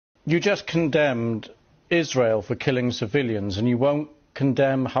You just condemned Israel for killing civilians, and you won't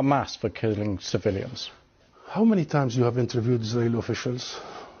condemn Hamas for killing civilians. How many times you have interviewed Israeli officials,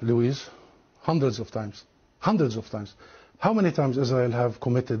 Louise? Hundreds of times. Hundreds of times. How many times Israel have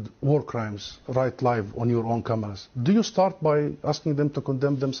committed war crimes right live on your own cameras? Do you start by asking them to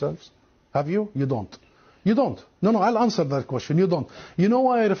condemn themselves? Have you? You don't. You don't. No, I'll answer that question. You don't. You know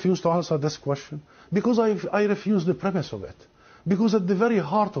why I refuse to answer this question? Because I refuse the premise of it. Because at the very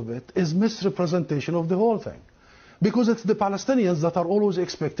heart of it is misrepresentation of the whole thing. Because it's the Palestinians that are always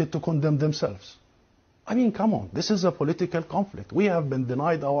expected to condemn themselves. I mean, come on, this is a political conflict. We have been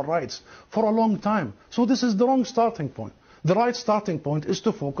denied our rights for a long time. So this is the wrong starting point. The right starting point is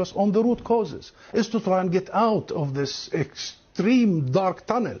to focus on the root causes, is to try and get out of this extreme dark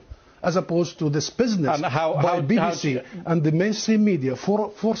tunnel, as opposed to this business by BBC and the mainstream media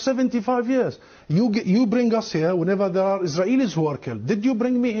for 75 years. You bring us here whenever there are Israelis who are killed. Did you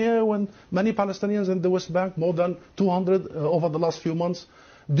bring me here when many Palestinians in the West Bank, more than 200 over the last few months?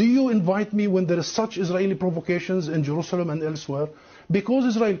 Do you invite me when there is such Israeli provocations in Jerusalem and elsewhere?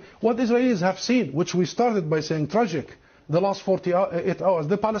 Because what Israelis have seen, which we started by saying tragic, the last 48 hours,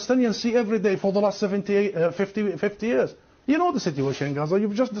 the Palestinians see every day for the last 50 years. You know the situation in Gaza,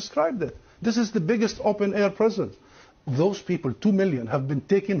 you've just described it. This is the biggest open-air prison. Those people, 2 million, have been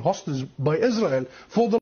taken hostage by Israel for the